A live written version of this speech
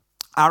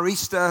Our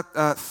Easter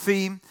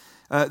theme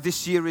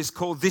this year is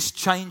called This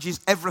Changes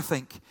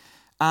Everything.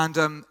 And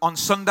on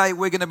Sunday,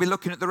 we're going to be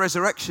looking at the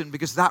resurrection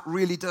because that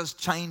really does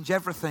change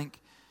everything.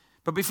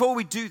 But before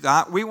we do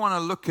that, we want to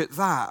look at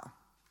that.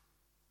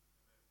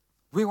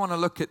 We want to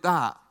look at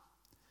that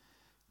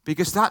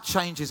because that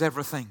changes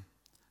everything.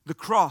 The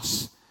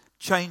cross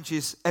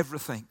changes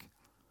everything.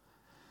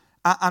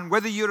 And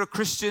whether you're a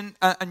Christian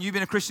and you've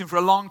been a Christian for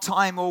a long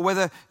time, or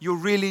whether you're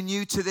really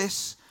new to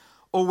this,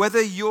 or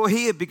whether you're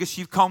here because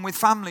you've come with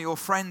family or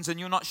friends and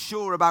you're not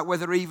sure about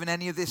whether even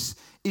any of this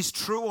is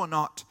true or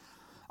not,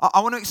 I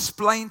want to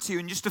explain to you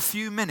in just a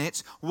few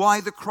minutes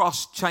why the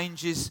cross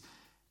changes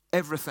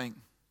everything.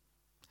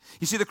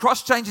 You see, the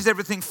cross changes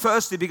everything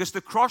firstly because the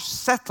cross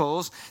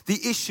settles the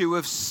issue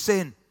of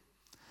sin.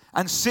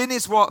 And sin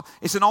is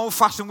it's an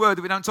old-fashioned word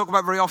that we don't talk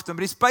about very often,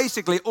 but it's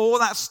basically all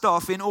that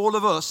stuff in all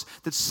of us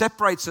that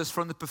separates us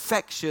from the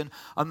perfection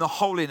and the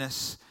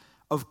holiness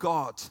of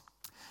God.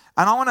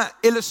 And I want to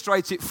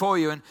illustrate it for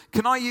you. And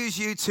can I use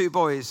you two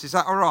boys? Is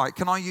that all right?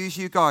 Can I use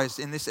you guys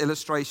in this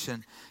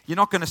illustration? You're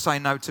not going to say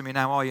no to me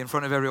now, are you, in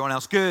front of everyone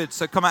else? Good.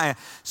 So come out here.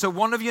 So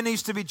one of you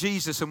needs to be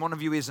Jesus and one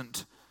of you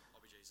isn't.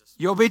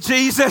 You'll be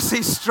Jesus.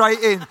 He's straight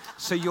in.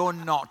 So you're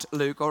not,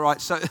 Luke. All right.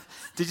 So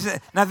did you say?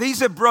 Now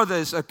these are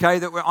brothers, okay,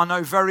 that I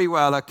know very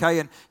well, okay.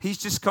 And he's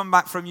just come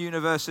back from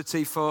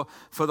university for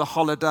the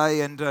holiday,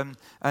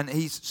 and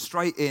he's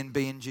straight in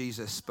being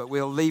Jesus. But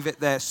we'll leave it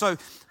there. So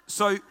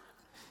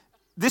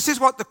this is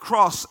what the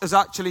cross has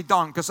actually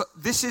done, because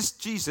this is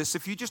Jesus.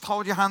 If you just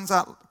hold your hands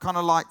out kind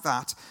of like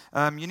that,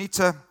 you need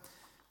to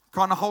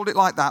kind of hold it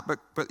like that,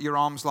 but your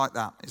arms like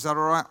that. Is that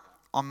all right?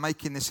 I'm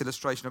making this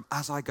illustration of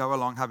as I go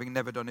along, having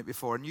never done it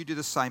before. And you do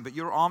the same, but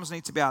your arms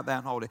need to be out there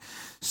and hold it.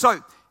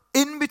 So,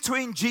 in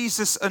between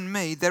Jesus and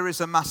me, there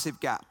is a massive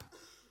gap.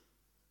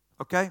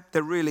 Okay?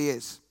 There really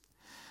is.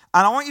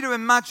 And I want you to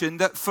imagine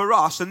that for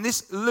us, and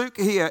this Luke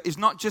here is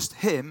not just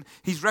him,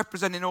 he's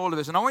representing all of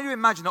us. And I want you to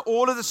imagine that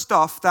all of the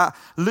stuff that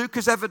Luke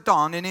has ever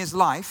done in his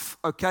life,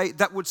 okay,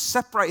 that would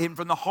separate him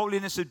from the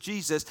holiness of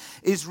Jesus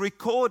is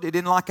recorded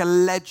in like a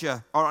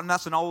ledger. And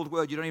that's an old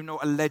word, you don't even know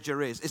what a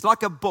ledger is. It's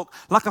like a book,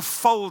 like a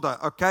folder,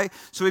 okay?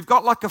 So we've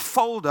got like a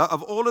folder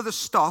of all of the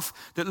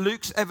stuff that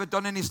Luke's ever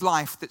done in his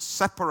life that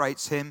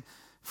separates him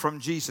from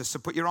Jesus. So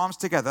put your arms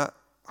together,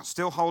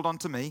 still hold on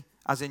to me,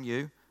 as in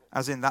you.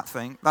 As in that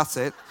thing. That's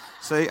it.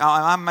 See,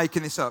 I'm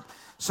making this up.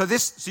 So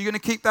you're going to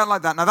keep that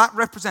like that. Now, that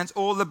represents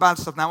all the bad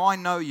stuff. Now, I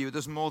know you.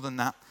 There's more than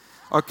that.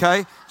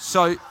 Okay?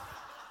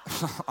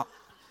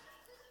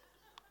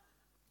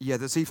 Yeah,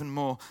 there's even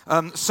more.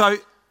 So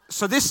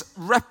this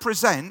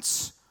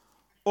represents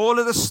all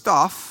of the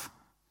stuff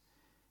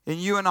in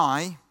you and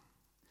I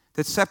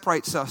that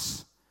separates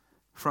us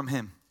from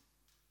him.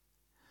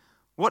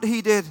 What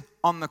he did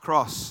on the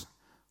cross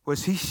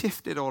was he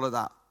shifted all of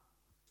that.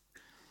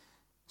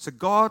 So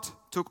God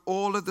took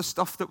all of the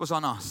stuff that was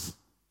on us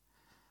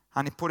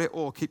and he put it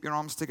all, keep your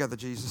arms together,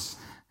 Jesus,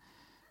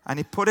 and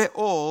he put it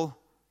all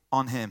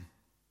on him.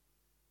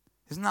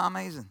 Isn't that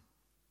amazing?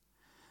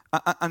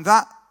 And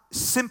that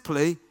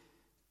simply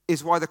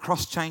is why the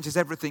cross changes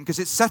everything, because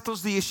it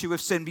settles the issue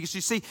of sin. Because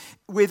you see,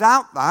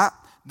 without that,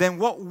 then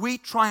what we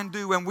try and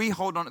do when we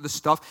hold on to the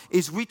stuff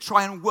is we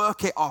try and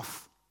work it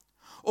off,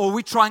 or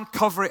we try and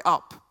cover it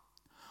up,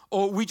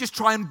 or we just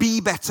try and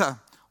be better,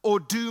 or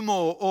do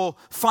more, or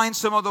find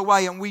some other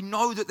way. And we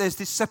know that there's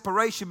this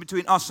separation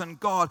between us and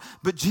God.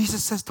 But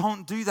Jesus says,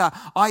 don't do that.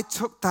 I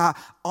took that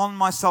on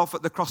myself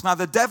at the cross. Now,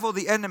 the devil,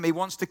 the enemy,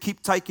 wants to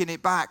keep taking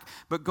it back.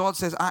 But God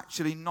says,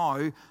 actually,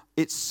 no,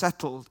 it's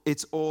settled.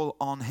 It's all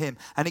on him.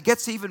 And it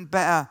gets even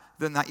better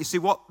than that. You see,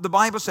 what the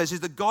Bible says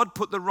is that God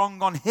put the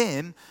wrong on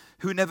him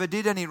who never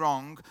did any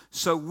wrong,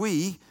 so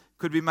we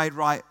could be made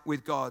right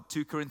with God.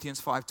 2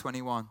 Corinthians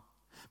 5:21.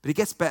 But it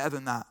gets better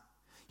than that.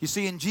 You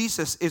see, in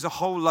Jesus is a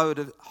whole load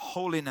of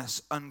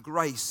holiness and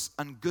grace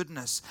and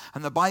goodness.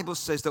 And the Bible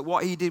says that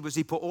what he did was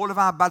he put all of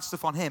our bad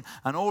stuff on him,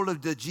 and all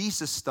of the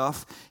Jesus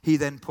stuff he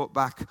then put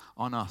back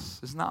on us.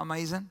 Isn't that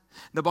amazing?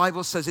 The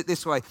Bible says it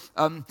this way.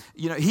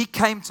 He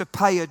came to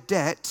pay a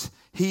debt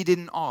he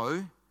didn't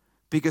owe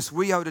because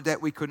we owed a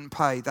debt we couldn't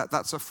pay.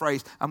 That's a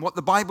phrase. And what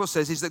the Bible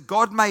says is that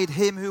God made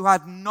him who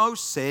had no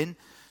sin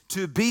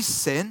to be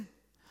sin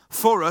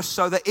for us,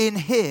 so that in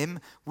him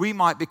we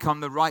might become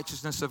the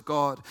righteousness of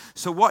God.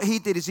 So what he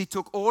did is he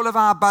took all of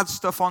our bad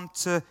stuff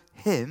onto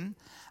him,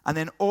 and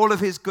then all of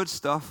his good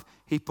stuff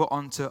he put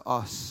onto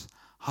us.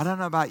 I don't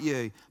know about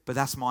you, but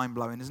that's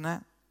mind-blowing, isn't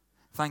it?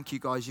 Thank you,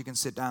 guys. You can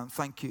sit down.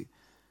 Thank you.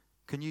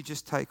 Can you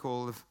just take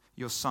all of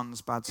your son's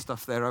bad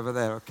stuff over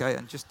there, okay?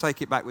 And just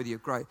take it back with you.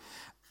 Great.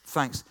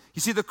 Thanks.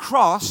 You see, the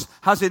cross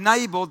has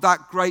enabled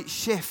that great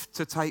shift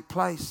to take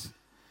place.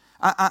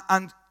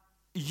 And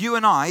you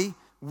and I,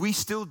 we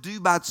still do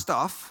bad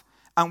stuff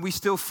and we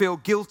still feel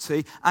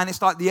guilty, and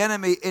it's like the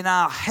enemy in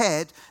our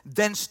head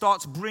then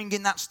starts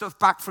bringing that stuff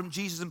back from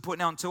Jesus and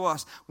putting it onto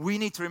us. We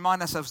need to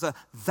remind ourselves that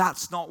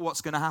that's not what's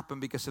going to happen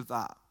because of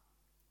that.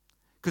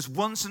 Because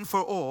once and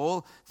for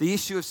all, the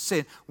issue of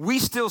sin, we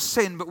still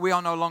sin, but we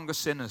are no longer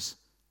sinners.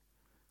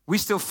 We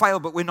still fail,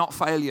 but we're not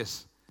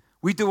failures.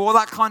 We do all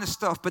that kind of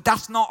stuff, but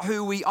that's not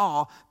who we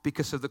are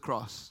because of the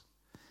cross.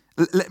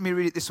 Let me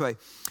read it this way.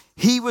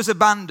 He was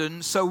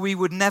abandoned so we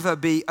would never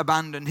be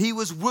abandoned. He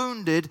was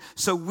wounded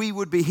so we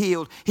would be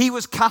healed. He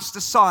was cast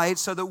aside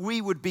so that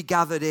we would be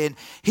gathered in.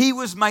 He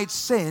was made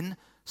sin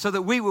so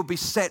that we would be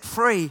set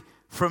free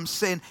from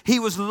sin. He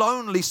was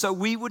lonely so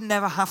we would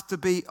never have to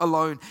be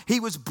alone.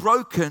 He was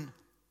broken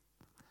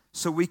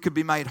so we could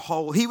be made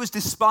whole. He was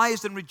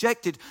despised and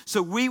rejected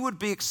so we would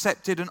be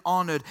accepted and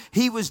honored.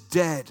 He was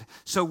dead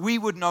so we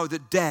would know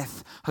that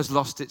death has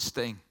lost its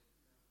sting.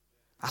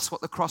 That's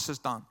what the cross has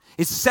done.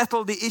 It's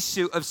settled the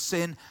issue of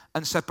sin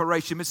and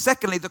separation. But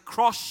secondly, the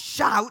cross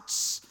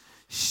shouts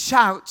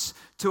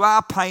to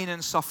our pain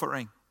and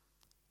suffering.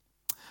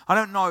 I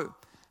don't know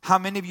how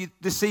many of you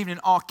this evening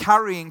are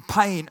carrying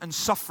pain and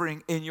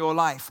suffering in your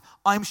life.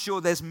 I'm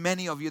sure there's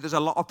many of you. There's a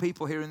lot of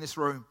people here in this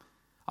room.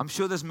 I'm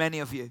sure there's many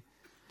of you.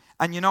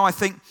 And I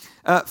think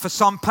for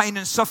some, pain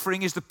and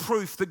suffering is the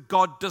proof that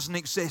God doesn't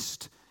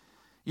exist.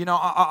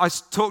 I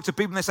talk to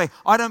people and they say,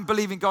 I don't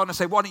believe in God. And I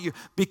say, why don't you?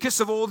 Because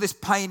of all this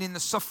pain and the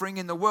suffering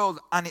in the world,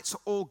 and it's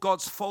all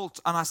God's fault.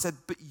 And I said,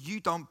 but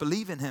you don't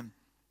believe in him.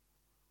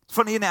 It's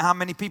funny, isn't it, how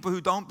many people who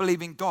don't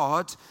believe in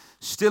God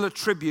still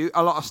attribute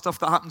a lot of stuff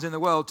that happens in the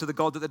world to the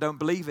God that they don't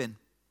believe in.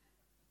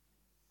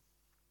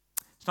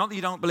 It's not that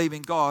you don't believe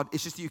in God,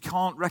 it's just that you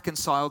can't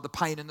reconcile the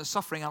pain and the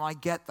suffering, and I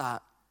get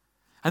that.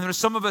 And there are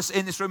some of us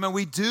in this room, and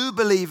we do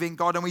believe in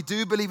God, and we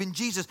do believe in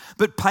Jesus,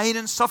 but pain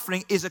and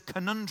suffering is a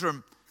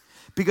conundrum.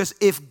 Because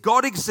if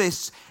God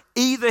exists,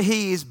 either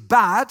he is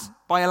bad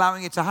by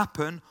allowing it to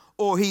happen,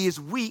 or he is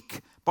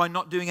weak by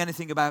not doing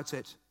anything about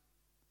it.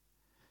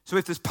 So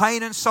if there's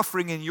pain and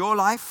suffering in your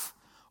life,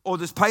 or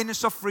there's pain and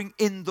suffering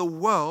in the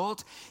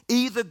world,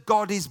 either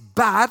God is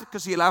bad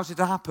because he allows it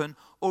to happen,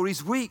 or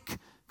he's weak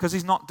because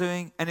he's not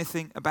doing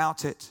anything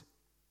about it.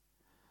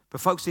 But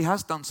folks, he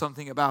has done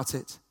something about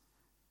it,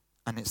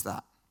 and it's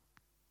that.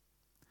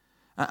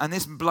 And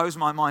this blows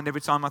my mind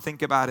every time I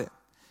think about it.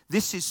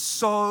 This is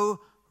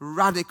so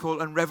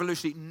radical and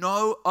revolutionary.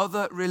 No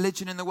other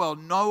religion in the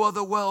world, no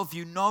other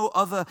worldview, no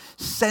other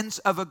sense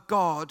of a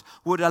God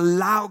would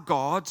allow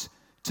God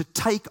to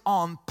take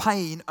on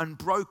pain and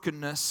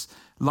brokenness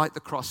like the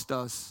cross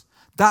does.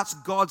 That's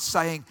God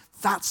saying,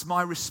 that's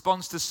my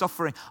response to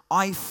suffering.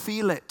 I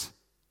feel it.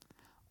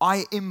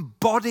 I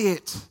embody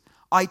it.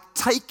 I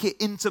take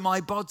it into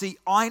my body.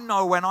 I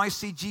know when I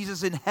see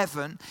Jesus in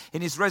heaven,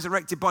 in his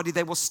resurrected body,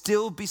 there will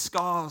still be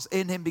scars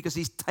in him because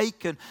he's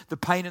taken the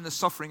pain and the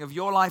suffering of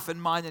your life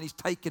and mine, and he's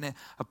taken it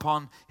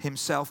upon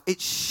himself.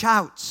 It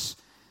shouts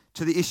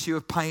to the issue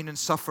of pain and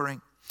suffering.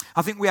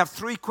 I think we have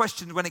three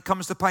questions when it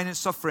comes to pain and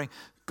suffering.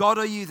 God,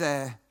 are you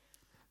there?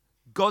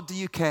 God, do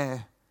you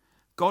care?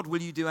 God,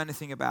 will you do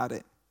anything about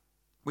it?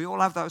 We all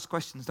have those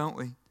questions, don't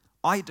we?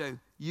 I do.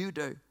 You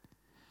do.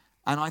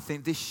 And I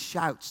think this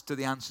shouts to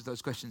the answer to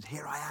those questions.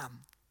 Here I am.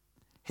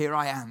 Here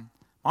I am.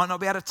 Might not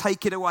be able to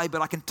take it away,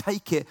 but I can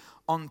take it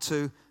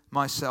onto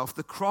myself.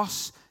 The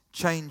cross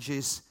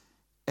changes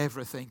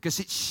everything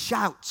because it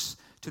shouts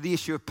to the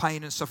issue of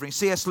pain and suffering.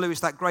 C.S. Lewis,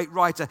 that great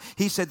writer,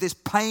 he said this: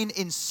 pain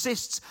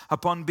insists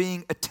upon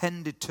being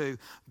attended to.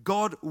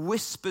 God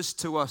whispers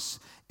to us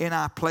in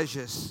our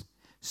pleasures,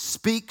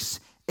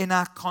 speaks in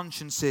our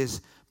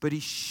consciences, but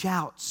he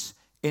shouts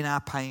in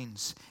our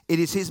pains. It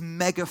is his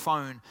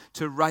megaphone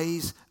to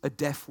raise a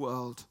deaf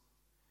world.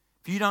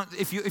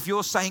 If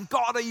you're saying,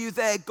 God, are you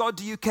there? God,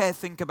 do you care?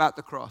 Think about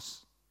the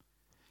cross.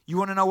 You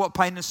want to know what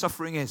pain and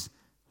suffering is?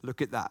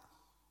 Look at that.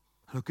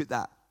 Look at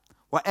that.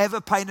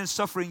 Whatever pain and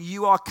suffering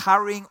you are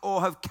carrying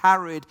or have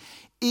carried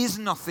is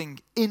nothing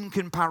in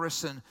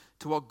comparison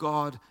to what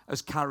God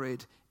has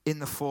carried in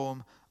the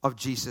form of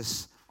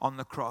Jesus on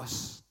the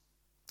cross.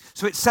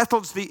 So it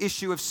settles the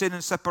issue of sin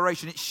and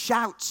separation. It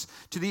shouts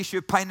to the issue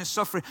of pain and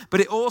suffering,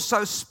 but it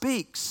also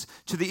speaks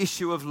to the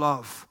issue of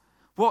love.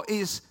 What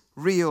is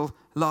real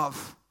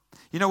love?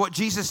 You know what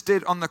Jesus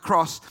did on the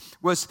cross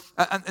was,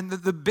 and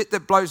the bit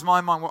that blows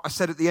my mind, what I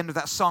said at the end of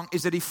that song,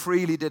 is that he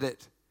freely did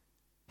it.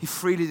 He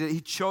freely did it.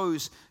 He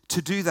chose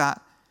to do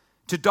that.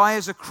 To die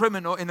as a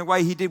criminal in the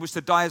way he did was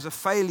to die as a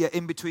failure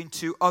in between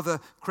two other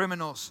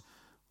criminals.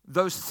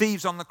 Those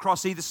thieves on the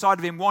cross, either side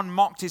of him, one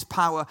mocked his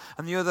power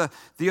and the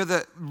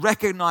other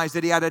recognized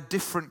that he had a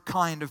different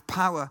kind of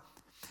power.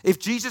 If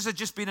Jesus had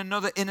just been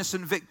another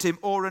innocent victim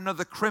or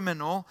another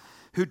criminal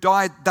who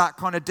died that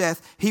kind of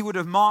death, he would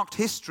have marked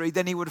history,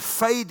 then he would have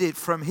faded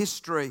from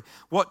history.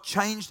 What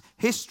changed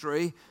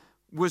history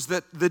was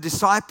that the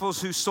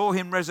disciples who saw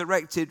him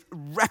resurrected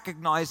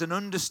recognized and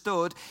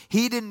understood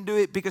he didn't do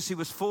it because he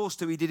was forced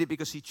to, he did it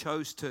because he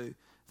chose to.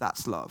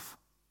 That's love.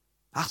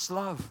 That's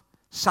love.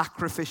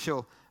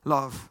 Sacrificial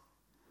love.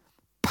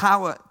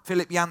 Power,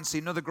 Philip Yancey,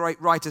 another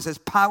great writer, says,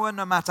 power,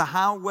 no matter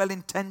how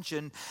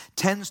well-intentioned,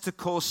 tends to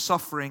cause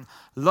suffering.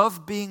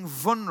 Love, being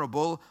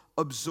vulnerable,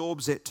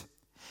 absorbs it.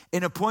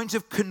 In a point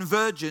of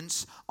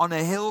convergence on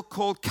a hill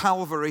called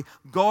Calvary,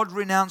 God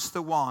renounced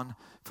the one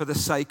for the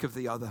sake of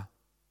the other.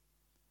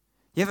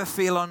 You ever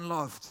feel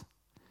unloved?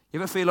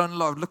 You ever feel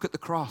unloved? Look at the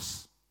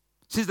cross.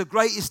 This is the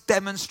greatest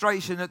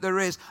demonstration that there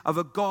is of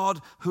a God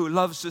who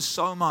loves us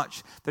so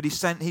much that he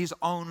sent his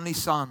only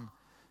son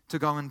to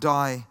go and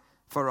die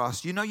for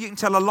us. You know, you can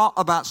tell a lot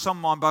about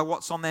someone by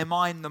what's on their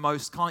mind the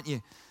most, can't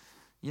you?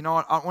 You know,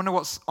 I wonder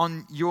what's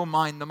on your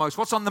mind the most.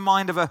 What's on the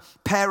mind of a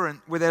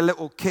parent with their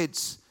little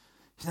kids?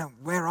 You know,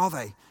 where are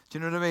they? Do you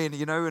know what I mean?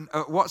 You know, and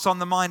what's on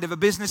the mind of a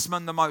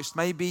businessman the most?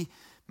 Maybe,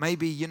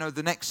 you know,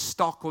 the next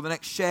stock or the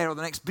next share or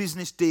the next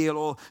business deal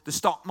or the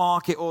stock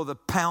market or the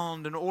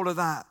pound and all of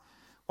that.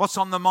 What's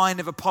on the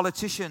mind of a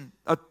politician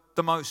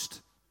the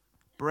most?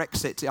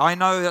 Brexit. I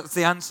know that's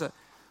the answer.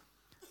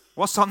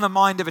 What's on the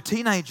mind of a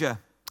teenager?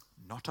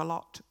 Not a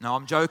lot. No,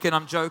 I'm joking.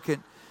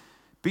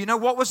 But you know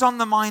what was on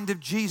the mind of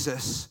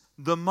Jesus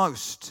the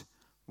most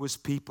was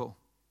people.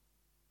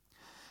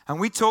 And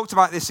we talked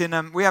about this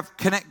we have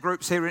connect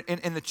groups here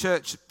in the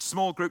church,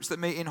 small groups that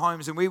meet in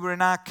homes. And we were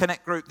in our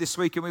connect group this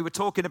week and we were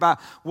talking about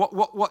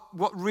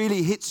what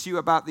really hits you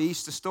about the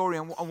Easter story.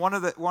 And one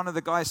of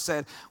the guys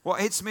said,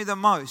 what hits me the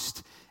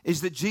most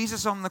is that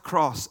Jesus on the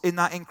cross, in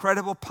that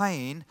incredible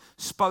pain,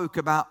 spoke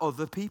about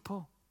other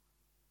people.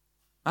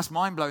 That's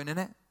mind-blowing, isn't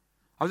it?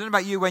 I don't know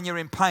about you when you're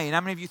in pain.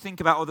 How many of you think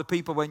about other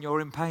people when you're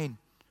in pain?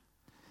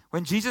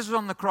 When Jesus was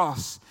on the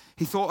cross,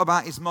 he thought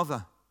about his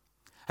mother.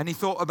 And he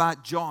thought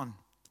about John.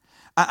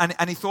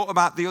 And he thought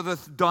about the other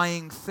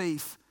dying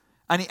thief.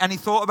 And he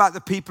thought about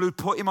the people who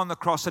put him on the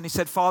cross. And he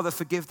said, Father,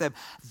 forgive them.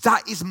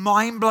 That is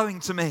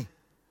mind-blowing to me.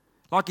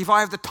 Like if I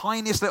have the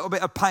tiniest little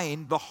bit of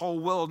pain, the whole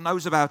world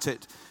knows about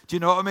it. Do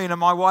you know what I mean? And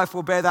my wife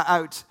will bear that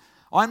out.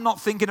 I'm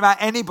not thinking about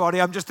anybody.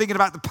 I'm just thinking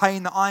about the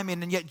pain that I'm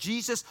in. And yet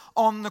Jesus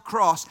on the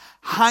cross,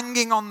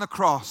 hanging on the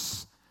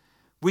cross,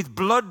 with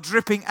blood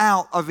dripping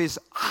out of his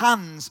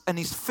hands and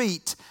his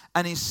feet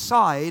and his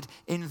side,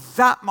 in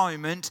that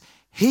moment,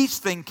 he's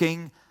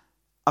thinking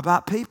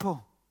about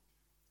people.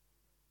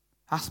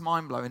 That's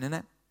mind-blowing, isn't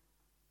it?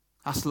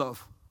 That's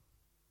love.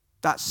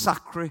 That's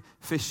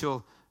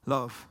sacrificial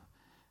love.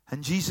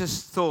 And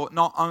Jesus thought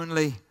not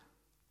only,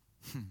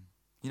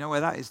 you know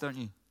where that is, don't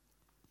you?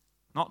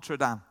 Notre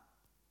Dame.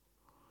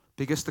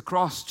 Because the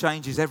cross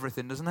changes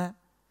everything, doesn't it?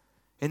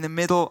 In the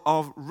middle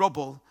of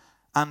rubble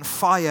and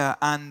fire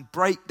and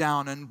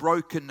breakdown and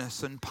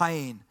brokenness and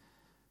pain,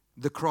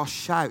 the cross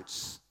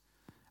shouts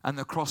and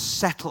the cross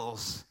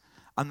settles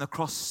and the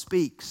cross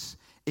speaks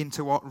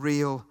into what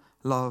real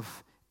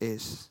love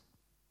is.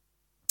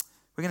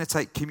 We're going to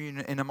take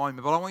communion in a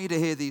moment, but I want you to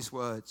hear these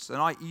words. And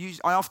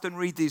I often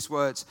read these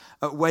words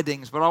at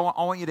weddings, but I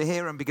want you to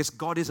hear them because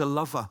God is a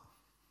lover.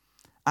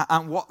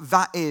 And what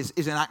that is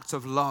an act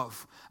of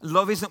love.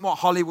 Love isn't what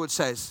Hollywood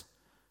says.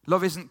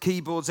 Love isn't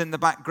keyboards in the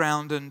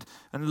background and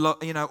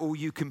you know, oh,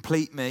 you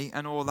complete me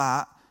and all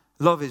that.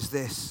 Love is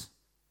this.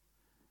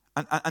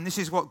 And this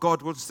is what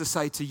God wants to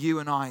say to you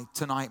and I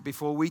tonight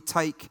before we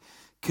take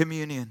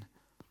communion.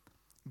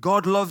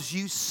 God loves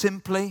you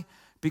simply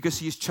because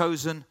he has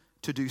chosen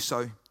to do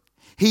so.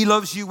 He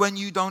loves you when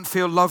you don't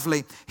feel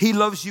lovely. He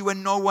loves you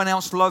when no one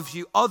else loves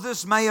you.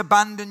 Others may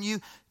abandon you,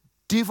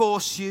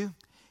 divorce you,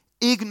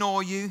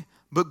 ignore you,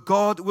 but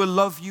God will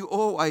love you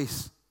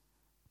always,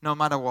 no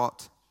matter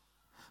what.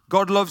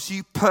 God loves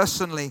you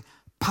personally,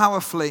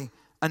 powerfully,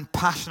 and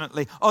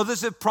passionately.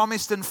 Others have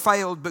promised and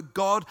failed, but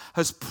God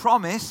has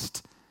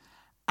promised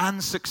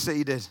and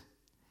succeeded.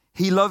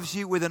 He loves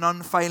you with an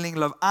unfailing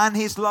love. And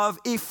his love,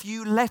 if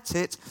you let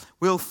it,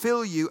 will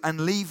fill you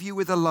and leave you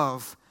with a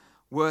love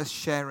worth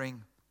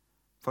sharing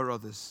for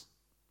others.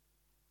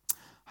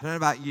 I don't know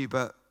about you,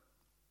 but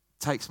it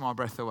takes my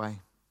breath away,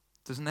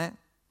 doesn't it?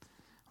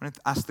 I want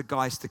to ask the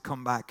guys to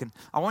come back. And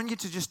I want you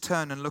to just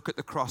turn and look at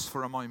the cross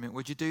for a moment.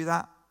 Would you do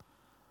that?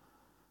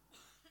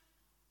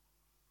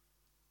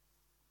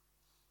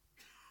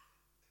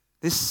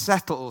 This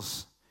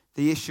settles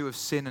the issue of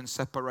sin and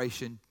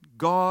separation.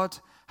 God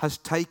has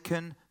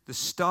taken the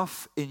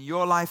stuff in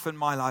your life and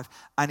my life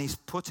and he's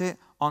put it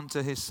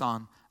onto his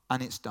son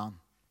and it's done.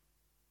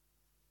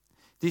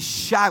 This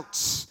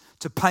shouts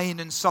to pain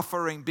and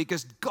suffering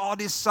because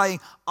God is saying,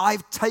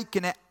 I've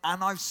taken it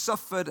and I've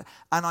suffered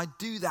and I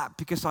do that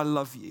because I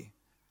love you.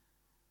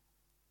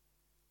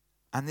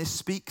 And this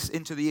speaks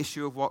into the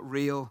issue of what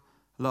real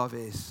love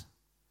is.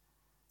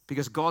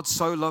 Because God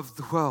so loved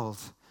the world,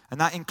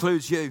 and that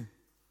includes you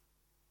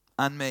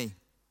and me,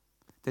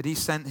 that he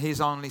sent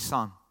his only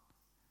son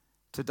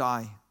to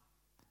die,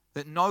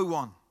 that no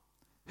one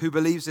who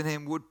believes in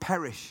him would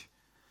perish,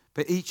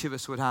 but each of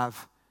us would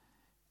have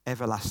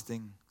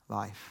everlasting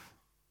life.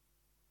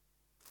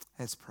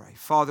 Let's pray.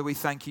 Father, we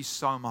thank you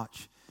so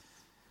much.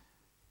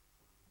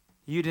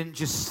 You didn't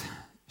just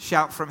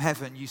shout from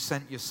heaven, you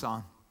sent your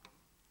son.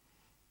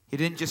 You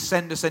didn't just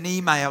send us an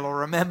email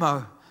or a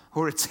memo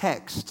or a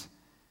text.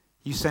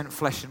 You sent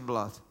flesh and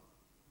blood.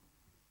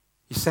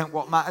 You sent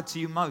what mattered to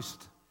you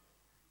most.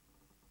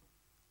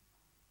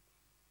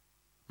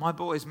 My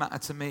boys matter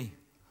to me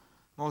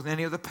more than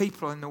any other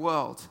people in the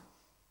world.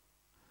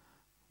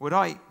 Would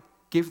I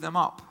give them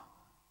up?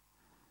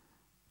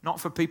 Not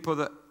for people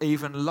that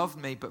even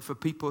loved me, but for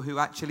people who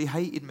actually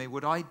hated me.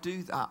 Would I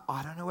do that?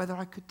 I don't know whether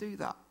I could do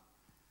that.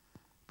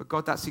 But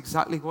God, that's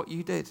exactly what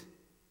you did.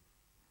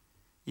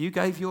 You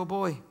gave your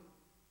boy.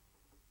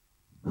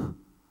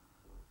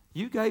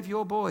 You gave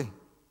your boy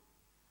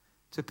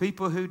to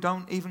people who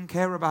don't even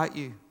care about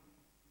you.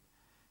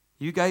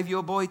 You gave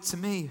your boy to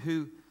me,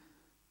 who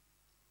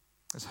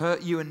has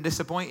hurt you and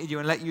disappointed you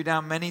and let you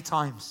down many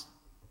times.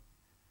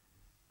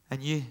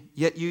 And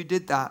yet you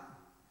did that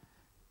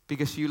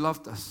because you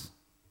loved us.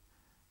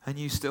 And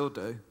you still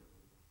do.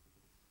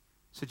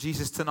 So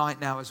Jesus,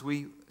 tonight now, as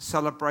we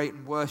celebrate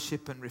and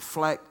worship and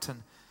reflect,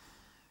 and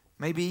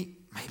maybe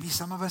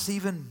some of us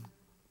even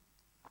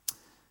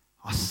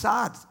are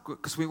sad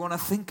because we want to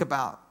think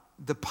about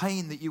the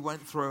pain that you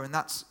went through, and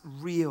that's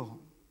real.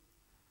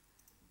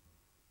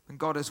 And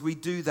God, as we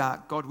do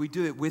that, God, we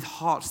do it with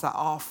hearts that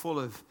are full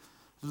of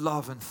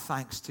love and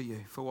thanks to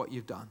you for what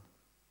you've done.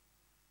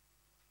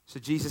 So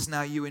Jesus,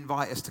 now you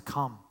invite us to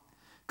come.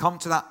 Come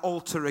to that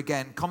altar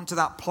again. Come to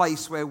that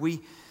place where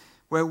we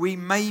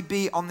may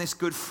be on this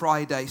Good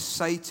Friday,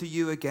 say to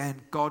you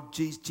again, God,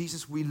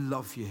 Jesus, we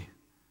love you.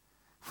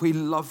 We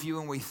love you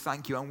and we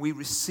thank you, and we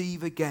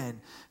receive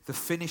again the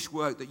finished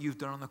work that you've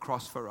done on the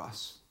cross for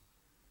us.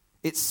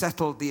 It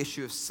settled the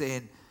issue of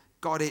sin.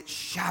 God, it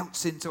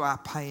shouts into our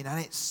pain and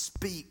it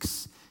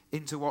speaks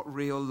into what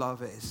real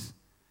love is.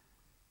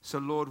 So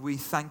Lord, we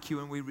thank you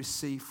and we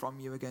receive from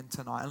you again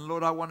tonight. And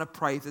Lord, I want to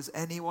pray if there's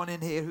anyone in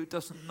here who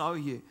doesn't know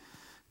you,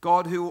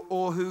 God,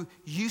 who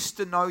used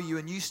to know you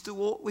and used to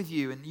walk with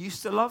you and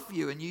used to love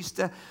you and used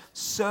to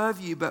serve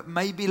you, but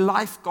maybe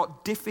life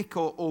got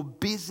difficult or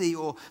busy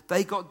or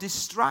they got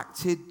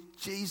distracted.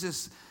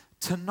 Jesus,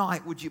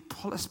 tonight, would you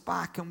pull us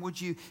back and would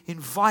you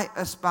invite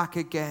us back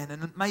again?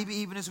 And maybe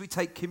even as we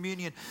take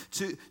communion,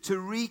 to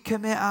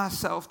recommit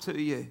ourselves to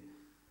you.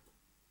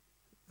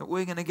 That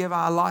we're going to give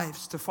our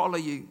lives to follow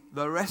you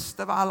the rest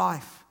of our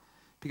life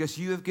because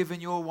you have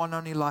given your one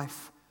only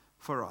life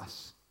for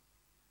us.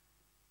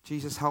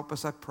 Jesus, help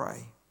us, I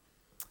pray.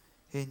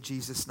 In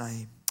Jesus'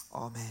 name,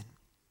 amen.